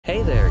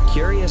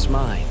curious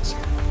minds.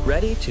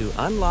 Ready to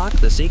unlock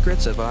the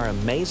secrets of our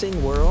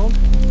amazing world?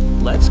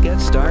 Let's get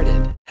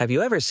started. Have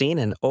you ever seen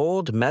an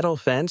old metal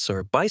fence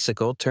or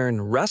bicycle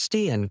turn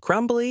rusty and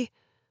crumbly?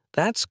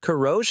 That's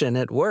corrosion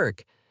at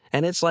work,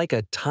 and it's like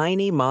a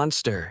tiny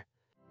monster.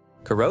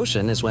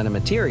 Corrosion is when a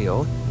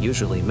material,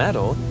 usually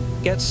metal,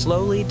 gets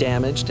slowly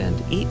damaged and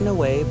eaten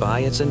away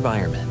by its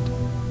environment.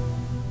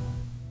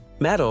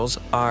 Metals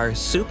are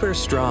super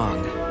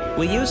strong.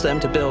 We use them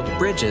to build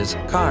bridges,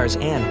 cars,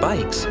 and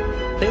bikes.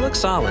 They look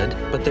solid,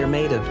 but they're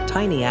made of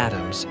tiny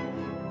atoms.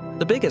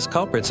 The biggest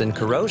culprits in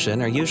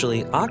corrosion are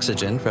usually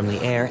oxygen from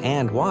the air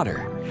and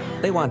water.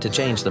 They want to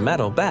change the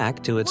metal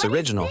back to its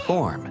original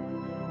form.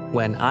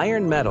 When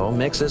iron metal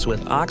mixes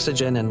with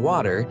oxygen and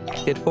water,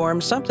 it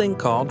forms something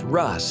called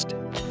rust.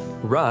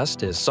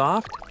 Rust is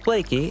soft,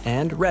 flaky,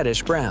 and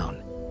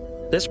reddish-brown.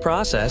 This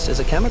process is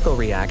a chemical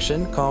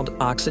reaction called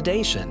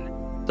oxidation.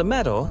 The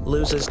metal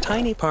loses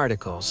tiny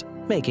particles,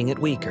 making it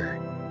weaker.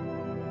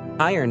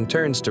 Iron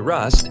turns to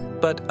rust,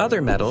 but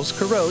other metals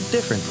corrode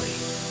differently.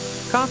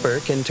 Copper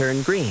can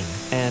turn green,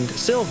 and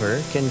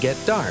silver can get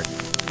dark,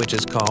 which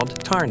is called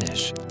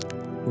tarnish.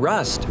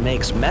 Rust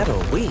makes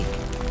metal weak.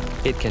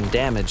 It can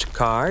damage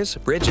cars,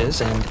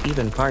 bridges, and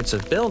even parts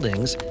of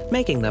buildings,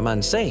 making them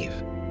unsafe.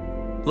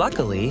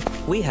 Luckily,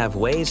 we have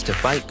ways to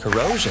fight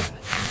corrosion.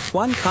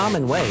 One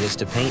common way is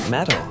to paint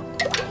metal.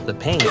 The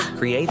paint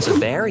creates a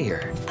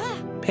barrier.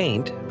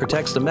 Paint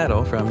protects the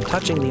metal from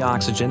touching the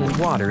oxygen and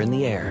water in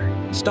the air,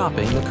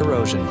 stopping the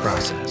corrosion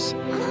process.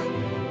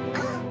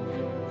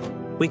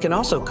 We can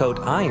also coat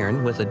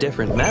iron with a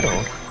different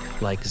metal,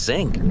 like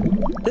zinc.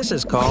 This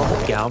is called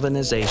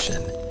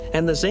galvanization,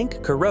 and the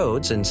zinc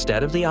corrodes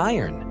instead of the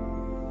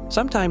iron.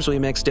 Sometimes we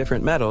mix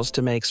different metals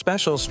to make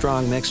special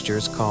strong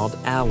mixtures called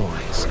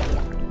alloys.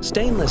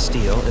 Stainless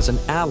steel is an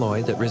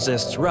alloy that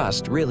resists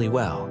rust really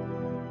well.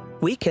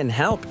 We can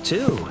help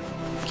too.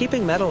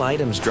 Keeping metal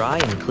items dry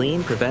and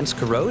clean prevents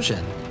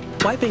corrosion.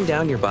 Wiping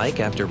down your bike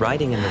after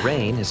riding in the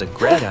rain is a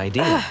great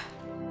idea.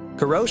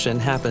 Corrosion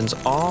happens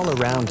all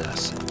around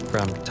us,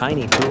 from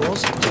tiny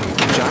tools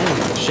to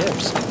giant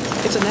ships.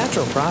 It's a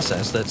natural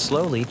process that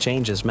slowly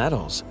changes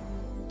metals.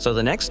 So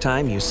the next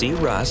time you see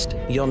rust,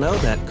 you'll know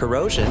that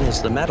corrosion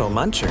is the metal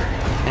muncher,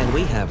 and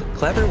we have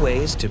clever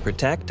ways to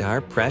protect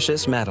our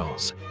precious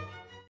metals.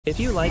 If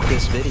you like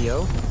this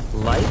video,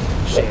 like,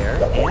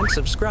 share, and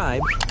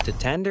subscribe to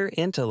Tender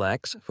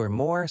Intellects for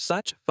more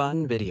such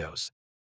fun videos.